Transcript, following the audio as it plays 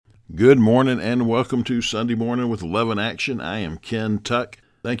Good morning and welcome to Sunday Morning with Love in Action. I am Ken Tuck.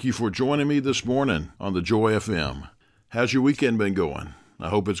 Thank you for joining me this morning on the Joy FM. How's your weekend been going? I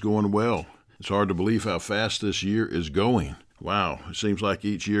hope it's going well. It's hard to believe how fast this year is going. Wow, it seems like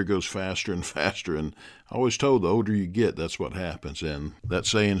each year goes faster and faster, and I always told the older you get, that's what happens, and that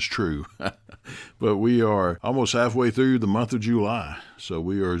saying's true. But we are almost halfway through the month of July, so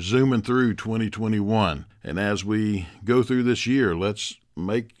we are zooming through 2021, and as we go through this year, let's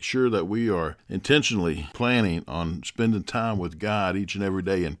make sure that we are intentionally planning on spending time with God each and every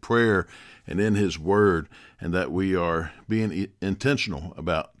day in prayer and in His Word, and that we are being intentional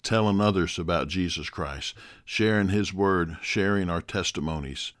about telling others about Jesus Christ, sharing His Word, sharing our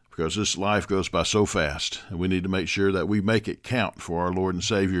testimonies, because this life goes by so fast, and we need to make sure that we make it count for our Lord and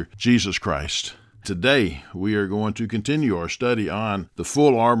Savior, Jesus Christ. Today, we are going to continue our study on the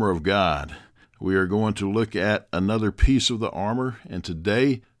full armor of God. We are going to look at another piece of the armor, and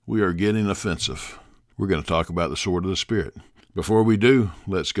today we are getting offensive. We're going to talk about the sword of the Spirit. Before we do,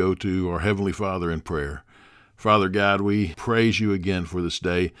 let's go to our Heavenly Father in prayer. Father God, we praise you again for this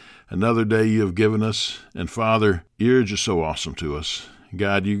day, another day you have given us, and Father, you're just so awesome to us.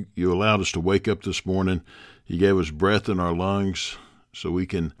 God, you allowed us to wake up this morning. You gave us breath in our lungs so we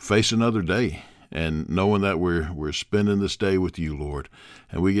can face another day. And knowing that we're spending this day with you, Lord,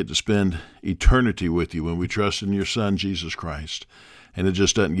 and we get to spend eternity with you when we trust in your Son, Jesus Christ. And it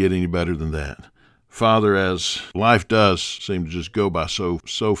just doesn't get any better than that. Father, as life does seem to just go by so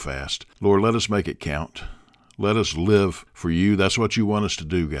fast, Lord, let us make it count. Let us live for you. That's what you want us to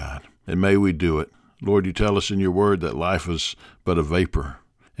do, God. And may we do it. Lord, you tell us in your word that life is but a vapor,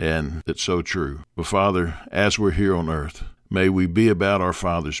 and it's so true. But Father, as we're here on earth, may we be about our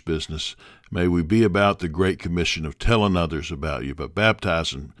Father's business. May we be about the Great Commission of telling others about you, by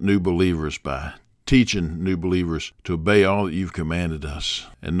baptizing new believers, by teaching new believers to obey all that you've commanded us,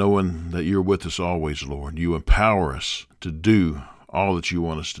 and knowing that you're with us always, Lord. You empower us to do all that you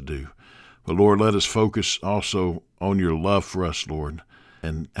want us to do. But Lord, let us focus also on your love for us, Lord,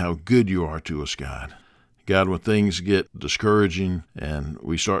 and how good you are to us, God. God, when things get discouraging and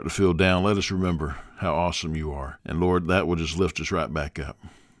we start to feel down, let us remember how awesome you are. And Lord, that will just lift us right back up.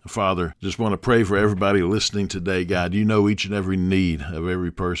 Father, just want to pray for everybody listening today, God. You know each and every need of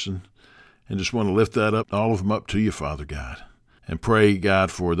every person, and just want to lift that up, all of them up to you, Father God. And pray, God,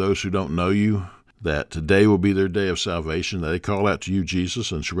 for those who don't know you, that today will be their day of salvation, that they call out to you,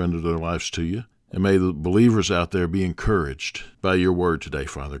 Jesus, and surrender their lives to you. And may the believers out there be encouraged by your word today,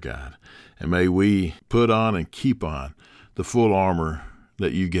 Father God. And may we put on and keep on the full armor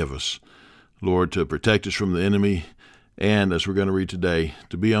that you give us, Lord, to protect us from the enemy, and as we're going to read today,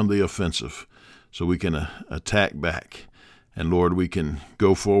 to be on the offensive so we can attack back. And Lord, we can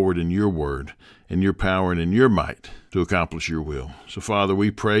go forward in your word, in your power, and in your might to accomplish your will. So Father,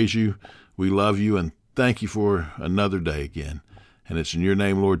 we praise you, we love you, and thank you for another day again. And it's in your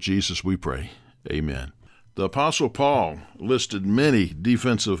name, Lord Jesus, we pray. Amen. The Apostle Paul listed many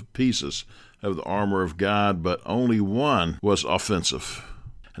defensive pieces of the armor of God, but only one was offensive.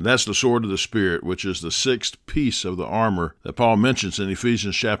 And that's the sword of the Spirit, which is the sixth piece of the armor that Paul mentions in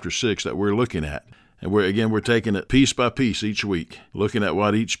Ephesians chapter 6 that we're looking at. And we're taking it piece by piece each week, looking at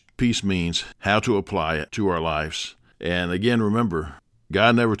what each piece means, how to apply it to our lives. And again, remember,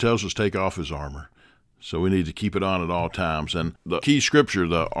 God never tells us to take off his armor. So we need to keep it on at all times. And the key scripture,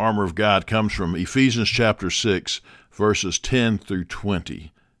 the armor of God, comes from Ephesians chapter 6, verses 10 through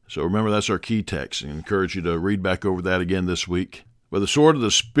 20. So remember, that's our key text. I encourage you to read back over that again this week. But the sword of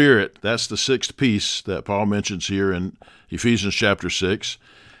the Spirit, that's the sixth piece that Paul mentions here in Ephesians chapter 6.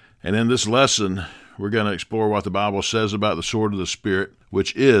 And in this lesson, we're going to explore what the Bible says about the sword of the Spirit,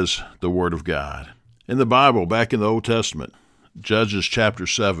 which is the Word of God. In the Bible, back in the Old Testament, Judges chapter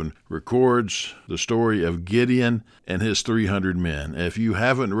 7 records the story of Gideon and his 300 men. If you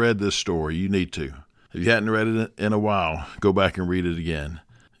haven't read this story, you need to. If you hadn't read it in a while, go back and read it again.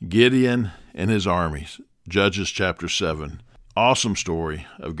 Gideon and his armies, Judges chapter 7. Awesome story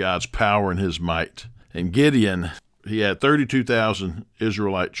of God's power and his might. And Gideon, he had 32,000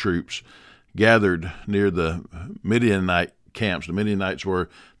 Israelite troops gathered near the Midianite camps. The Midianites were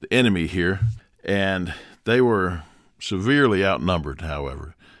the enemy here, and they were severely outnumbered,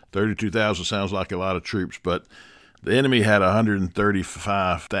 however. 32,000 sounds like a lot of troops, but the enemy had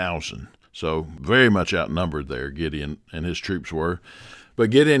 135,000. So very much outnumbered there, Gideon and his troops were. But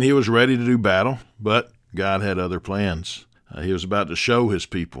Gideon, he was ready to do battle, but God had other plans. He was about to show his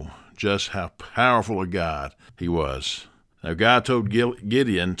people just how powerful a God he was. Now, God told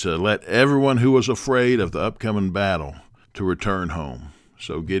Gideon to let everyone who was afraid of the upcoming battle to return home.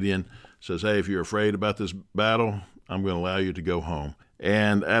 So Gideon says, hey, if you're afraid about this battle, I'm going to allow you to go home.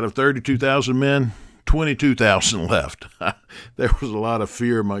 And out of 32,000 men, 22,000 left. There was a lot of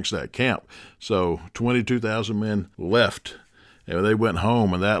fear amongst that camp. So 22,000 men left. And they went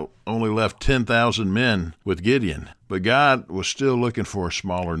home, and that only left 10,000 men with Gideon. But God was still looking for a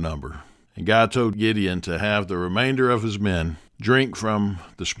smaller number. And God told Gideon to have the remainder of his men drink from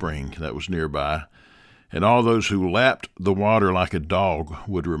the spring that was nearby, and all those who lapped the water like a dog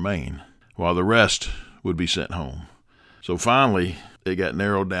would remain, while the rest would be sent home. So finally, it got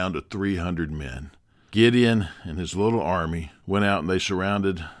narrowed down to 300 men. Gideon and his little army went out and they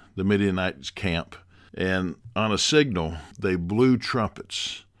surrounded the Midianites' camp. And on a signal, they blew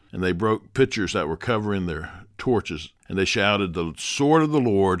trumpets, and they broke pitchers that were covering their torches, and they shouted, "The sword of the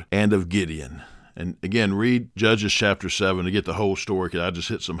Lord and of Gideon." And again, read Judges chapter 7 to get the whole story, because I just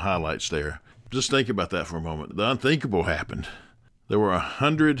hit some highlights there. Just think about that for a moment. The unthinkable happened. There were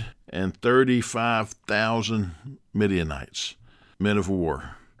 135,000 Midianites, men of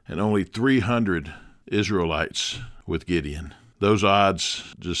war, and only 300 Israelites with Gideon. Those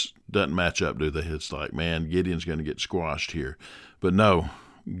odds just doesn't match up, do they? It's like, man, Gideon's going to get squashed here. But no,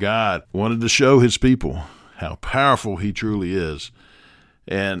 God wanted to show his people how powerful he truly is.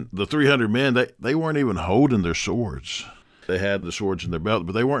 And the 300 men, they weren't even holding their swords. They had the swords in their belt,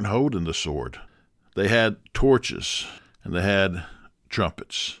 but they weren't holding the sword. They had torches, and they had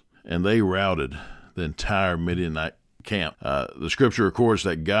trumpets, and they routed the entire Midianite camp. The scripture records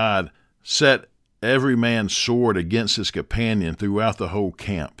that God set every man's sword against his companion throughout the whole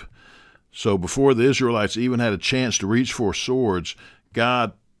camp. So before the Israelites even had a chance to reach for swords,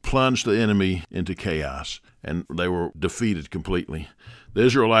 God plunged the enemy into chaos, and they were defeated completely. The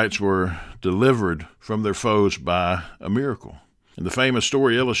Israelites were delivered from their foes by a miracle. And the famous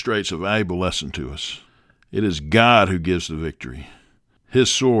story illustrates a valuable lesson to us. It is God who gives the victory. His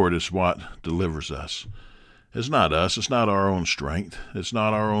sword is what delivers us. It's not us. It's not our own strength. It's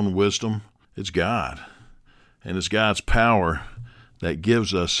not our own wisdom. It's God. And it's God's power that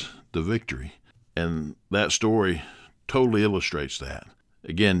gives us the victory. And that story totally illustrates that.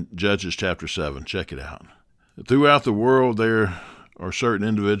 Again, Judges chapter 7. Check it out. Throughout the world, there are certain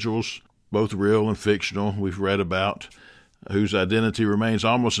individuals, both real and fictional, we've read about, whose identity remains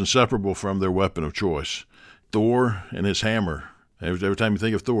almost inseparable from their weapon of choice. Thor and his hammer. Every time you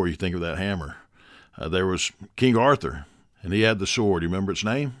think of Thor, you think of that hammer. There was King Arthur, and he had the sword. You remember its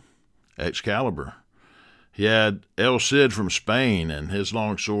name? Excalibur. He had El Cid from Spain and his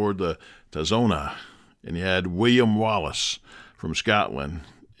long sword, the Tazona. And he had William Wallace from Scotland,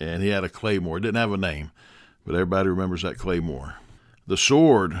 and he had a claymore. It didn't have a name, but everybody remembers that claymore. The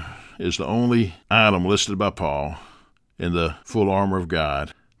sword is the only item listed by Paul in the full armor of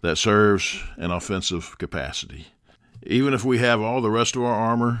God that serves an offensive capacity. Even if we have all the rest of our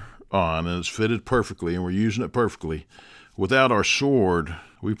armor on and it's fitted perfectly and we're using it perfectly, without our sword,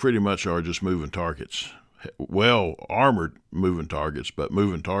 we pretty much are just moving targets. Well armored moving targets, but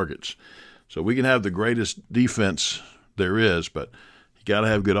moving targets. So we can have the greatest defense there is, but you got to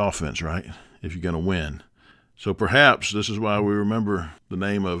have good offense, right? If you're going to win. So perhaps this is why we remember the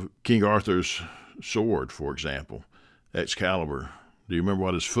name of King Arthur's sword, for example, Excalibur. Do you remember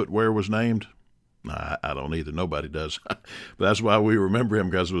what his footwear was named? Nah, I don't either. Nobody does. But that's why we remember him,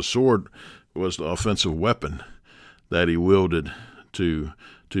 because his sword was the offensive weapon that he wielded to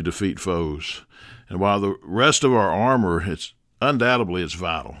defeat foes. And while the rest of our armor, it's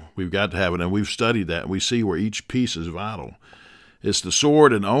vital. We've got to have it, and we've studied that, and we see where each piece is vital. It's the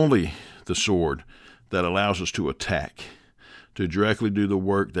sword, and only the sword, that allows us to attack, to directly do the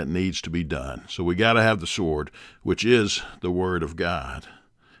work that needs to be done. So we got to have the sword, which is the Word of God.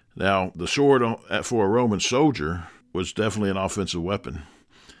 Now, the sword for a Roman soldier was definitely an offensive weapon.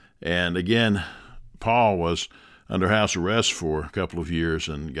 And again, Paul was under house arrest for a couple of years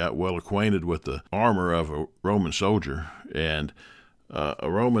and got well acquainted with the armor of a Roman soldier. And a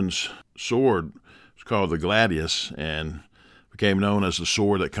Roman's sword was called the gladius and became known as the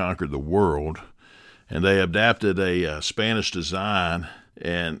sword that conquered the world. And they adapted a Spanish design,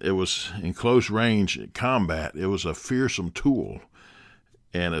 and it was in close range combat. It was a fearsome tool,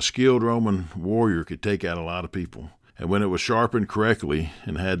 and a skilled Roman warrior could take out a lot of people. And when it was sharpened correctly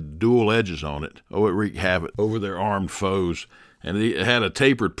and had dual edges on it, it wreaked havoc over their armed foes. And it had a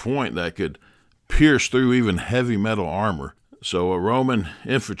tapered point that could pierce through even heavy metal armor. So a Roman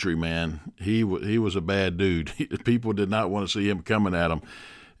infantryman, he was a bad dude. People did not want to see him coming at him.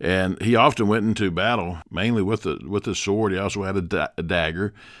 And he often went into battle, mainly with the sword. He also had a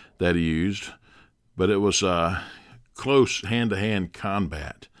dagger that he used. But it was close hand-to-hand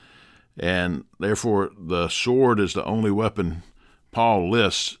combat. And therefore, the sword is the only weapon Paul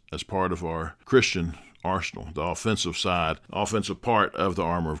lists as part of our Christian arsenal, the offensive side, offensive part of the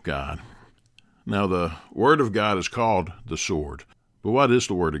armor of God. Now, the Word of God is called the sword. But what is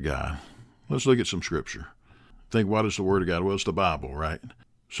the Word of God? Let's look at some scripture. Think, what is the Word of God? Well, it's the Bible, right?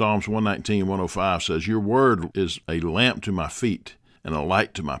 Psalms 119, 105 says, your Word is a lamp to my feet and a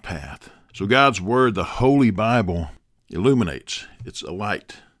light to my path. So God's Word, the Holy Bible, illuminates. It's a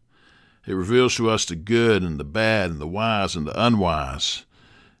light. It reveals to us the good and the bad and the wise and the unwise.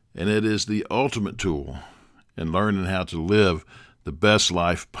 And it is the ultimate tool in learning how to live the best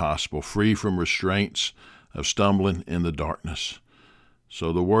life possible, free from restraints of stumbling in the darkness.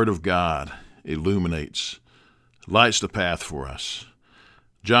 So the Word of God illuminates, lights the path for us.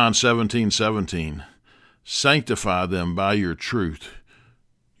 John 17:17, sanctify them by your truth.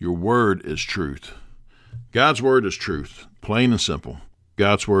 Your Word is truth. God's Word is truth, plain and simple.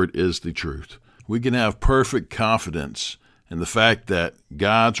 God's Word is the truth. We can have perfect confidence in the fact that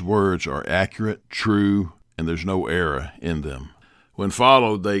God's words are accurate, true, and there's no error in them. When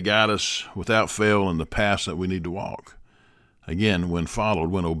followed, they guide us without fail in the path that we need to walk. Again, when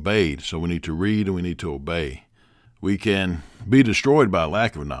followed, when obeyed, so we need to read and we need to obey. We can be destroyed by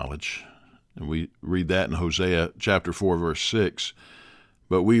lack of knowledge, and we read that in Hosea chapter 4, verse 6.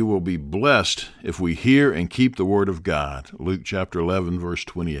 But we will be blessed if we hear and keep the word of God, Luke chapter 11, verse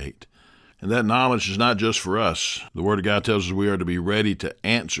 28. And that knowledge is not just for us. The Word of God tells us we are to be ready to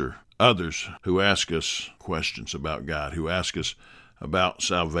answer others who ask us questions about God, who ask us about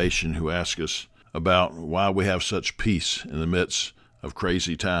salvation, who ask us about why we have such peace in the midst of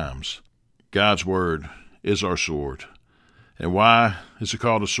crazy times. God's Word is our sword. And why is it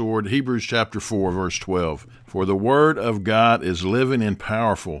called a sword? Hebrews chapter 4, verse 12. For the Word of God is living and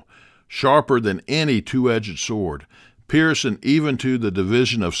powerful, sharper than any two-edged sword, piercing even to the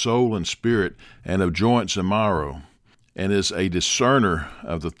division of soul and spirit and of joints and marrow, and is a discerner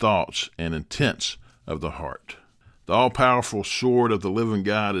of the thoughts and intents of the heart. The all-powerful sword of the living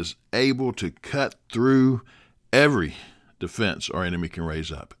God is able to cut through every defense our enemy can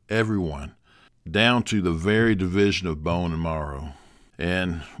raise up, every one, down to the very division of bone and marrow.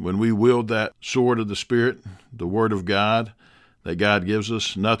 And when we wield that sword of the Spirit, the Word of God, that God gives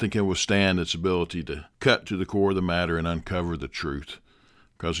us, nothing can withstand its ability to cut to the core of the matter and uncover the truth.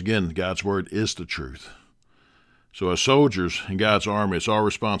 Because again, God's Word is the truth. So as soldiers in God's army, it's our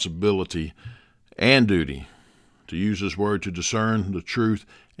responsibility and duty to use His Word to discern the truth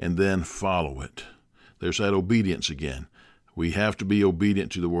and then follow it. There's that obedience again. We have to be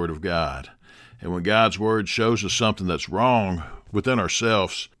obedient to the Word of God. And when God's Word shows us something that's wrong within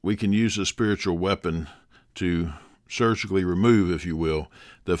ourselves, we can use this spiritual weapon to surgically remove, if you will,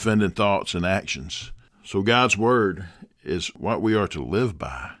 the offending thoughts and actions. So God's Word is what we are to live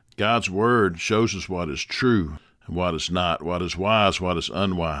by. God's Word shows us what is true and what is not, what is wise, what is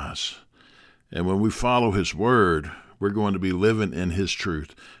unwise. And when we follow His Word, we're going to be living in His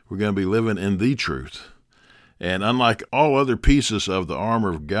truth. We're going to be living in the truth. And unlike all other pieces of the armor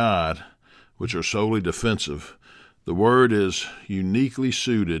of God, which are solely defensive, the Word is uniquely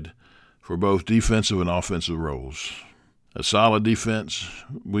suited for both defensive and offensive roles. A solid defense,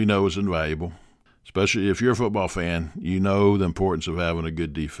 we know, is invaluable. Especially if you're a football fan, you know the importance of having a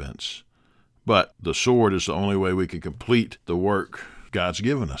good defense. But the sword is the only way we can complete the work God's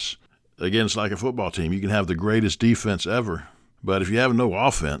given us. Again, it's like a football team. You can have the greatest defense ever, but if you have no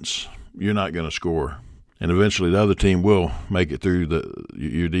offense, you're not going to score. And eventually the other team will make it through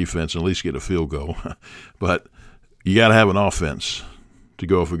your defense and at least get a field goal. But you got to have an offense to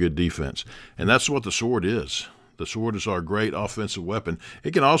go for good defense. And that's what the sword is. The sword is our great offensive weapon.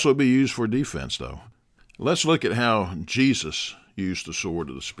 It can also be used for defense, though. Let's look at how Jesus used the sword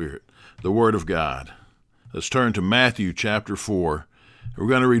of the Spirit, the Word of God. Let's turn to Matthew chapter 4. We're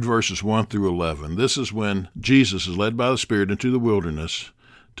going to read verses 1 through 11. This is when Jesus is led by the Spirit into the wilderness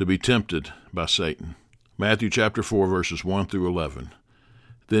to be tempted by Satan. Matthew chapter 4, verses 1 through 11.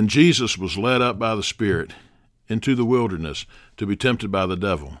 Then Jesus was led up by the Spirit into the wilderness to be tempted by the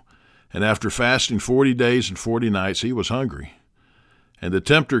devil. And after fasting 40 days and 40 nights, he was hungry. And the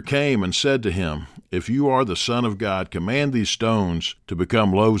tempter came and said to him, If you are the Son of God, command these stones to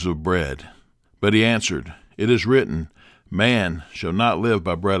become loaves of bread. But he answered, It is written, Man shall not live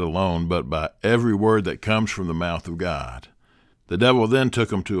by bread alone, but by every word that comes from the mouth of God. The devil then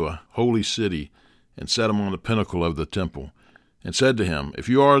took him to a holy city and set him on the pinnacle of the temple, and said to him, If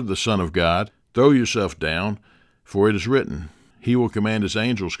you are the Son of God, throw yourself down, for it is written, He will command His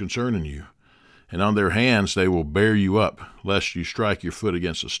angels concerning you, and on their hands they will bear you up, lest you strike your foot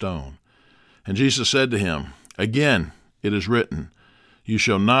against a stone. And Jesus said to him, Again it is written, You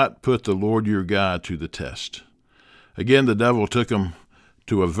shall not put the Lord your God to the test. Again the devil took him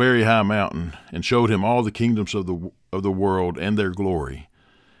to a very high mountain and showed him all the kingdoms of the world and their glory.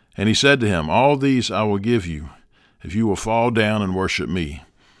 And he said to him, All these I will give you, if you will fall down and worship me.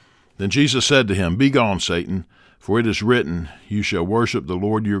 Then Jesus said to him, Begone, Satan, for it is written, You shall worship the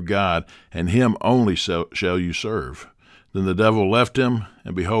Lord your God, and him only shall you serve. Then the devil left him,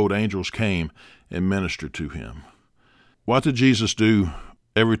 and behold, angels came and ministered to him. What did Jesus do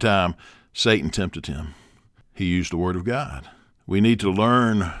every time Satan tempted him? He used the word of God. We need to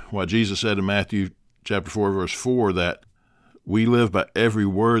learn what Jesus said in Matthew chapter 4, verse 4, that we live by every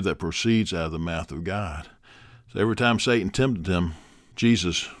word that proceeds out of the mouth of God. So every time Satan tempted him,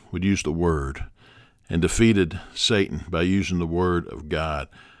 Jesus would use the word and defeated Satan by using the word of God,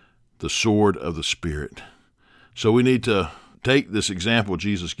 the sword of the Spirit. So we need to take this example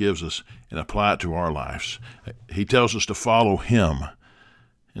Jesus gives us and apply it to our lives. He tells us to follow him.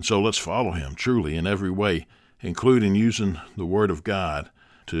 And so let's follow him truly in every way, including using the word of God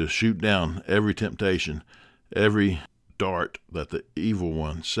to shoot down every temptation, every dart that the evil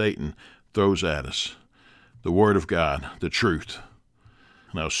one, Satan, throws at us. The word of God, the truth.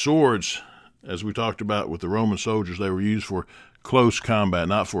 Now, swords, as we talked about with the Roman soldiers, they were used for close combat,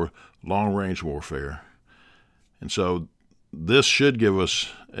 not for long-range warfare. And so this should give us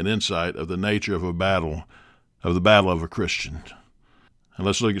an insight of the nature of the battle of a Christian. And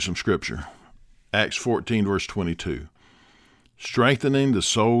let's look at some scripture. Acts 14, verse 22. Strengthening the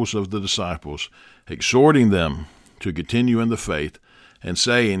souls of the disciples, exhorting them to continue in the faith, and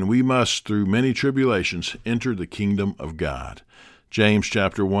saying, We must, through many tribulations, enter the kingdom of God. James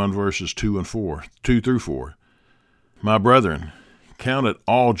chapter 1, verses 2 through 4. My brethren, count it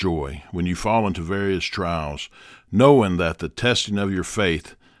all joy when you fall into various trials, knowing that the testing of your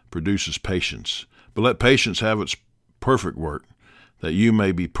faith produces patience. But let patience have its perfect work, that you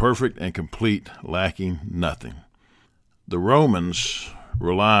may be perfect and complete, lacking nothing. The Romans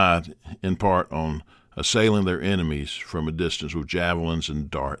relied in part on assailing their enemies from a distance with javelins and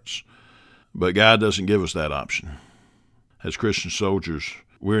darts. But God doesn't give us that option. As Christian soldiers,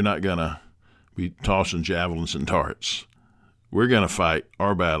 we're not going to be tossing javelins and darts. We're going to fight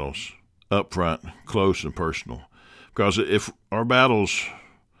our battles up front, close and personal. Because if our battles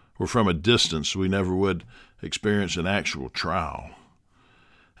were from a distance, we never would experience an actual trial.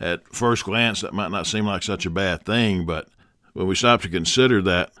 At first glance, that might not seem like such a bad thing, but when we stop to consider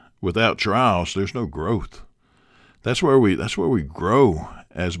that without trials, there's no growth. That's where we grow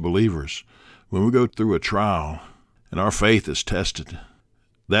as believers. When we go through a trial and our faith is tested,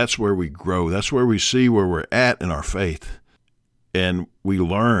 that's where we grow. That's where we see where we're at in our faith. And we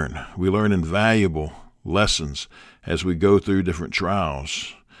learn invaluable lessons as we go through different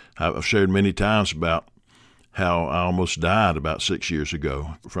trials. I've shared many times about how I almost died about 6 years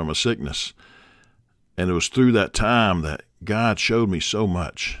ago from a sickness. And it was through that time that God showed me so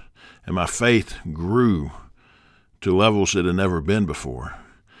much. And my faith grew to levels it had never been before.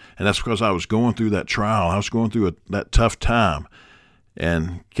 And that's because I was going through that trial. I was going through that tough time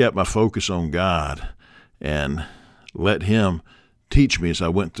and kept my focus on God and let him teach me as I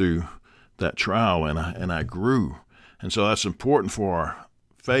went through that trial, and I grew. And so that's important for our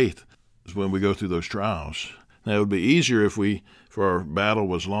faith is when we go through those trials. Now, it would be easier if our battle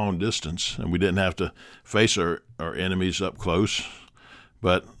was long distance and we didn't have to face our enemies up close.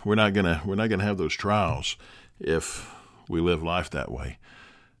 But we're not gonna have those trials if we live life that way.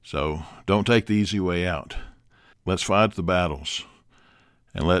 So don't take the easy way out. Let's fight the battles,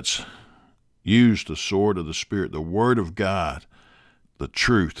 and let's use the sword of the Spirit, the Word of God, the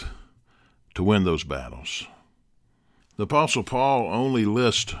truth, to win those battles. The Apostle Paul only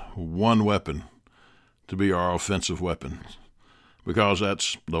lists one weapon to be our offensive weapon, because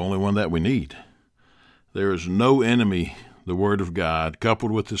that's the only one that we need. There is no enemy the Word of God,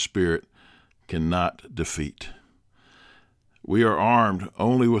 coupled with the Spirit, cannot defeat. We are armed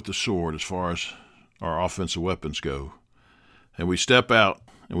only with the sword as far as our offensive weapons go. And we step out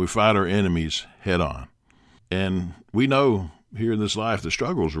and we fight our enemies head on. And we know here in this life the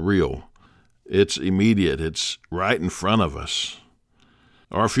struggle is real. It's immediate. It's right in front of us.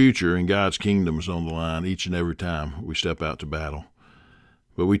 Our future in God's kingdom is on the line each and every time we step out to battle.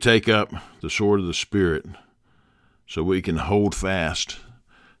 But we take up the sword of the Spirit so we can hold fast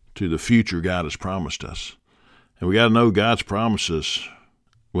to the future God has promised us. And we got to know God's promises.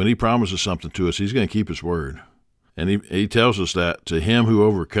 When he promises something to us, he's going to keep his word. And he tells us that to him who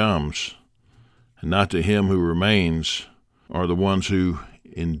overcomes and not to him who remains are the ones who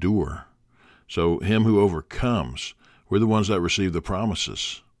endure. So him who overcomes, we're the ones that receive the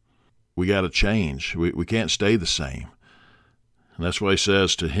promises. We got to change. We can't stay the same. And that's why he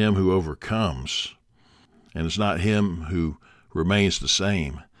says to him who overcomes. And it's not him who remains the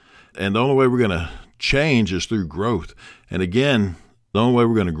same. And the only way we're going to change is through growth. And again, the only way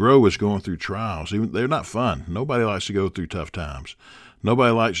we're going to grow is going through trials. Even they're not fun. Nobody likes to go through tough times.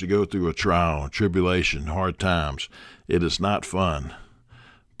 Nobody likes to go through a trial, tribulation, hard times. It is not fun.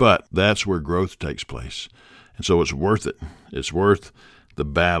 But that's where growth takes place. And so it's worth it. It's worth the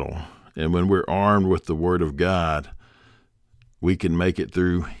battle. And when we're armed with the Word of God, we can make it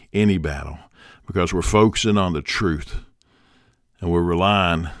through any battle because we're focusing on the truth and we're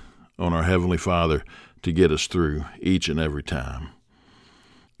relying on our Heavenly Father to get us through each and every time.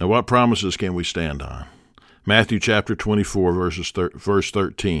 Now, what promises can we stand on? Matthew chapter 24, verse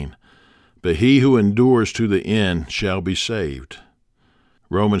 13. But he who endures to the end shall be saved.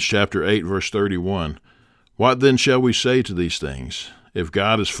 Romans chapter 8, verse 31. What then shall we say to these things? If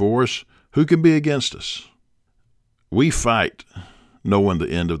God is for us, who can be against us? We fight knowing the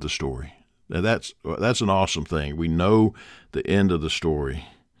end of the story. Now that's an awesome thing. We know the end of the story.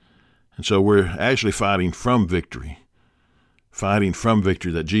 And so we're actually fighting from victory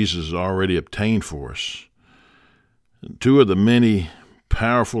that Jesus has already obtained for us. Two of the many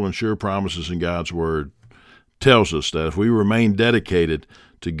powerful and sure promises in God's Word tells us that if we remain dedicated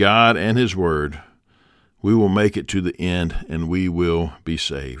to God and His Word, we will make it to the end and we will be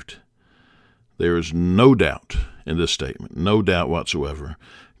saved. There is no doubt in this statement, no doubt whatsoever.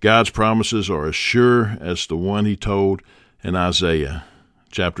 God's promises are as sure as the one He told in Isaiah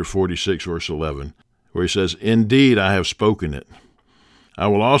chapter 46, verse 11, where He says, Indeed, I have spoken it. I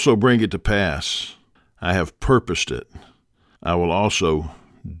will also bring it to pass. I have purposed it. I will also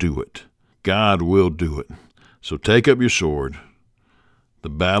do it. God will do it. So take up your sword. The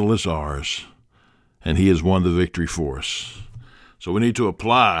battle is ours, and He has won the victory for us. So we need to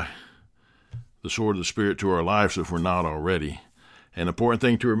apply the sword of the Spirit to our lives if we're not already. An important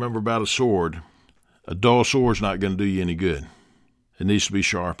thing to remember about a sword, a dull sword is not going to do you any good. It needs to be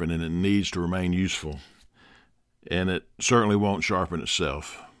sharpened, and it needs to remain useful. And it certainly won't sharpen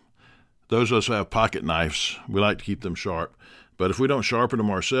itself. Those of us who have pocket knives, we like to keep them sharp. But if we don't sharpen them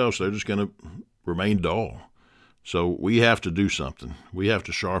ourselves, they're just going to remain dull. So we have to do something. We have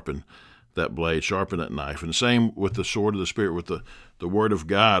to sharpen that blade, sharpen that knife. And the same with the sword of the Spirit, with the Word of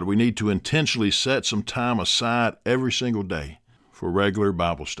God. We need to intentionally set some time aside every single day for regular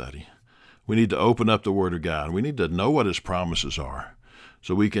Bible study. We need to open up the Word of God. We need to know what His promises are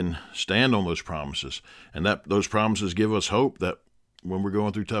so we can stand on those promises. And that those promises give us hope that when we're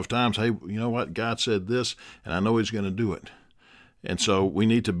going through tough times, hey, you know what? God said this, and I know He's going to do it. And so we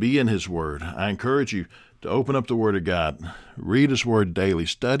need to be in His Word. I encourage you to open up the Word of God, read His Word daily,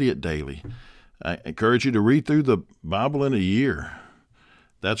 study it daily. I encourage you to read through the Bible in a year.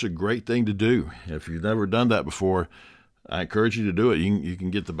 That's a great thing to do. If you've never done that before, I encourage you to do it. You can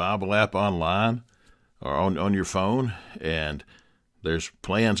get the Bible app online or on your phone, and there's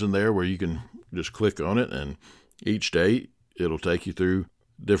plans in there where you can just click on it, and each day it'll take you through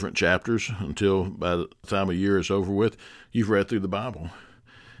different chapters until by the time a year is over with, you've read through the Bible.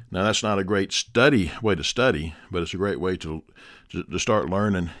 Now, that's not a great way to study, but it's a great way to start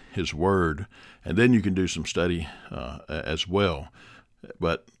learning His Word, and then you can do some study as well.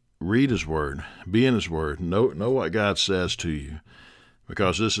 But read His Word, be in His Word, know what God says to you,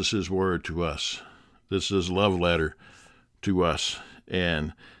 because this is His Word to us. This is His love letter to us,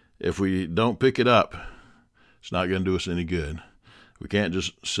 and if we don't pick it up, it's not going to do us any good. We can't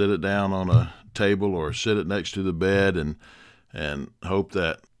just sit it down on a table or sit it next to the bed and hope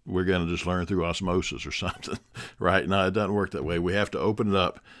that we're going to just learn through osmosis or something, right? No, it doesn't work that way. We have to open it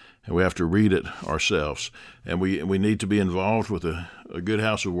up, and we have to read it ourselves. And we need to be involved with a good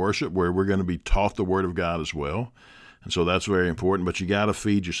house of worship where we're going to be taught the Word of God as well. And so that's very important. But you got to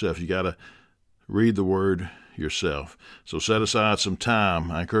feed yourself. You got to read the Word yourself. So set aside some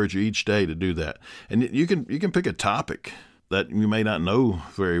time. I encourage you each day to do that. And you can pick a topic that you may not know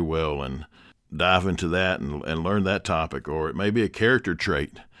very well and dive into that and learn that topic. Or it may be a character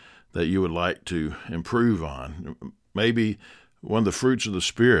trait that you would like to improve on. Maybe one of the fruits of the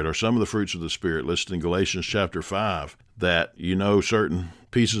Spirit or some of the fruits of the Spirit listed in Galatians chapter 5, that you know certain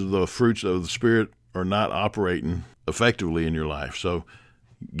pieces of the fruits of the Spirit are not operating effectively in your life. So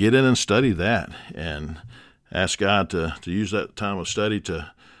get in and study that and ask God to use that time of study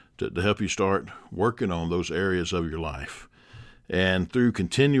to help you start working on those areas of your life. And through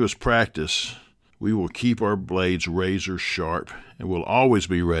continuous practice, we will keep our blades razor sharp and we'll always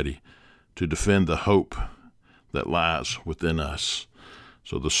be ready to defend the hope that lies within us.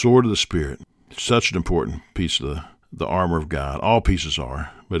 So the sword of the Spirit, such an important piece of the armor of God. All pieces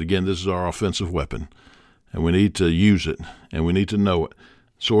are. But again, this is our offensive weapon, and we need to use it, and we need to know it.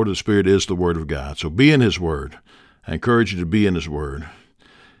 Sword of the Spirit is the Word of God. So be in His Word. I encourage you to be in His Word.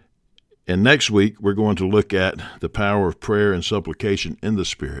 And next week, we're going to look at the power of prayer and supplication in the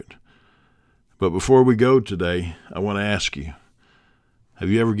Spirit. But before we go today, I want to ask you, have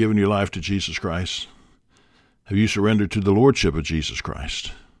you ever given your life to Jesus Christ? Have you surrendered to the Lordship of Jesus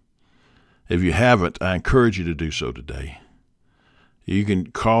Christ? If you haven't, I encourage you to do so today. You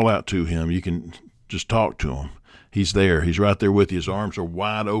can call out to Him. You can just talk to Him. He's there. He's right there with you. His arms are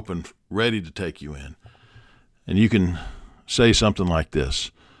wide open, ready to take you in. And you can say something like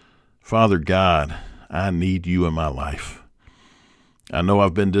this: Father God, I need you in my life. I know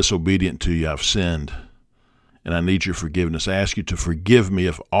I've been disobedient to you. I've sinned, and I need your forgiveness. I ask you to forgive me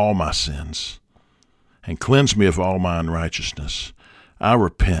of all my sins and cleanse me of all my unrighteousness. I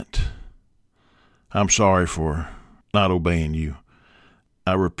repent. I'm sorry for not obeying you.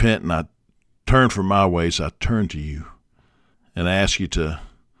 I repent and I turn from my ways. I turn to you, and I ask you to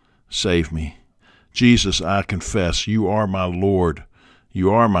save me. Jesus, I confess you are my Lord.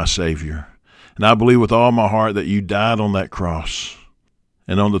 You are my Savior. And I believe with all my heart that you died on that cross.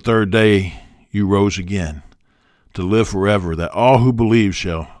 And on the third day, you rose again to live forever, that all who believe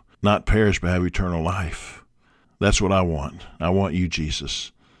shall not perish but have eternal life. That's what I want. I want you,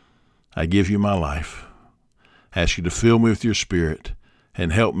 Jesus. I give you my life. I ask you to fill me with your Spirit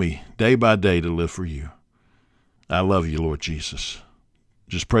and help me day by day to live for you. I love you, Lord Jesus.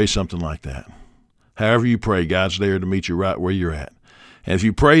 Just pray something like that. However you pray, God's there to meet you right where you're at. And if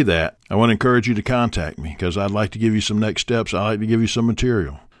you pray that, I want to encourage you to contact me because I'd like to give you some next steps. I'd like to give you some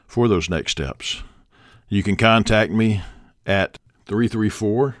material for those next steps. You can contact me at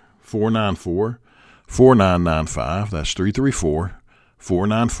 334-494-4995. That's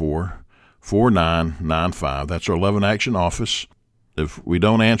 334-494-4995. That's our Love in Action office. If we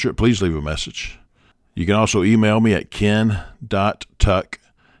don't answer it, please leave a message. You can also email me at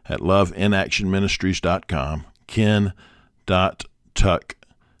ken.tuck@loveinactionministries.com,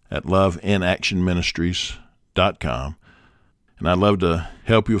 ken.tuck@loveinactionministries.com, and I'd love to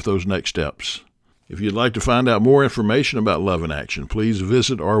help you with those next steps. If you'd like to find out more information about Love in Action, please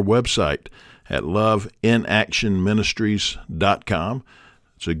visit our website at loveinactionministries.com.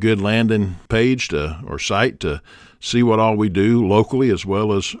 It's a good landing page or site to see what all we do locally as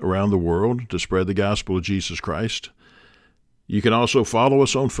well as around the world to spread the gospel of Jesus Christ. You can also follow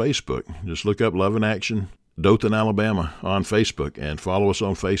us on Facebook. Just look up Love in Action, Dothan, Alabama on Facebook and follow us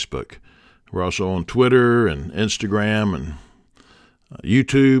on Facebook. We're also on Twitter and Instagram and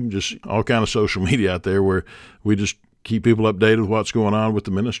YouTube, just all kind of social media out there where we just keep people updated with what's going on with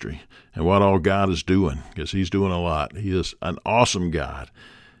the ministry and what all God is doing, because He's doing a lot. He is an awesome God,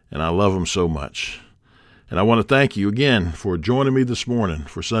 and I love Him so much. And I want to thank you again for joining me this morning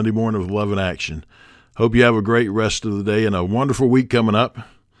for Sunday morning with Love in Action. Hope you have a great rest of the day and a wonderful week coming up.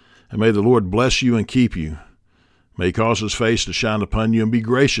 And may the Lord bless you and keep you. May He cause His face to shine upon you and be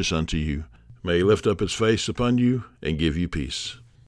gracious unto you. May He lift up His face upon you and give you peace.